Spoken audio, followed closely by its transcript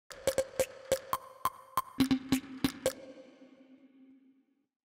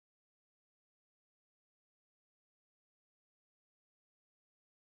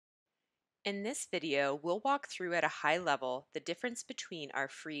In this video, we'll walk through at a high level the difference between our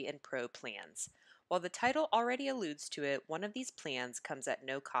free and pro plans. While the title already alludes to it, one of these plans comes at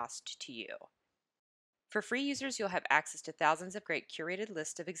no cost to you. For free users, you'll have access to thousands of great curated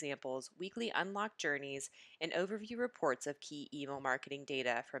lists of examples, weekly unlocked journeys, and overview reports of key email marketing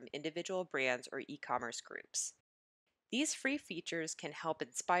data from individual brands or e-commerce groups. These free features can help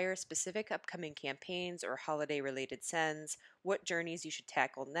inspire specific upcoming campaigns or holiday-related sends, what journeys you should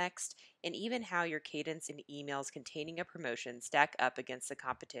tackle next, and even how your cadence in emails containing a promotion stack up against the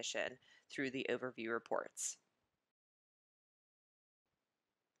competition through the overview reports.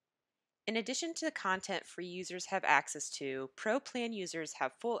 In addition to the content free users have access to, Pro Plan users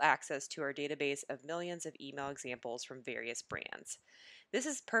have full access to our database of millions of email examples from various brands. This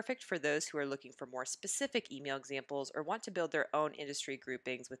is perfect for those who are looking for more specific email examples or want to build their own industry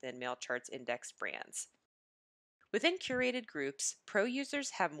groupings within MailChart's indexed brands. Within curated groups, Pro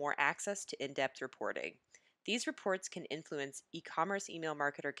users have more access to in-depth reporting. These reports can influence e-commerce email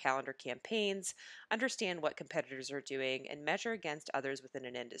marketer calendar campaigns, understand what competitors are doing, and measure against others within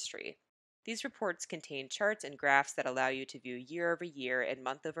an industry. These reports contain charts and graphs that allow you to view year-over-year and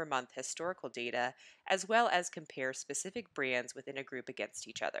month-over-month historical data, as well as compare specific brands within a group against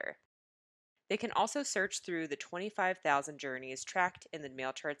each other. They can also search through the 25,000 journeys tracked in the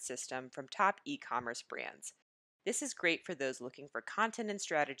MailChart system from top e-commerce brands. This is great for those looking for content and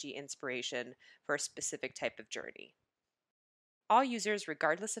strategy inspiration for a specific type of journey. All users,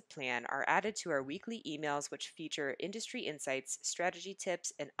 regardless of plan, are added to our weekly emails, which feature industry insights, strategy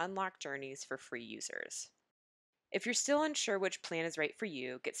tips, and unlocked journeys for free users. If you're still unsure which plan is right for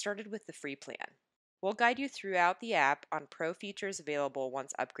you, get started with the free plan. We'll guide you throughout the app on pro features available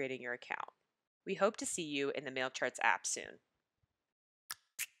once upgrading your account. We hope to see you in the MailCharts app soon.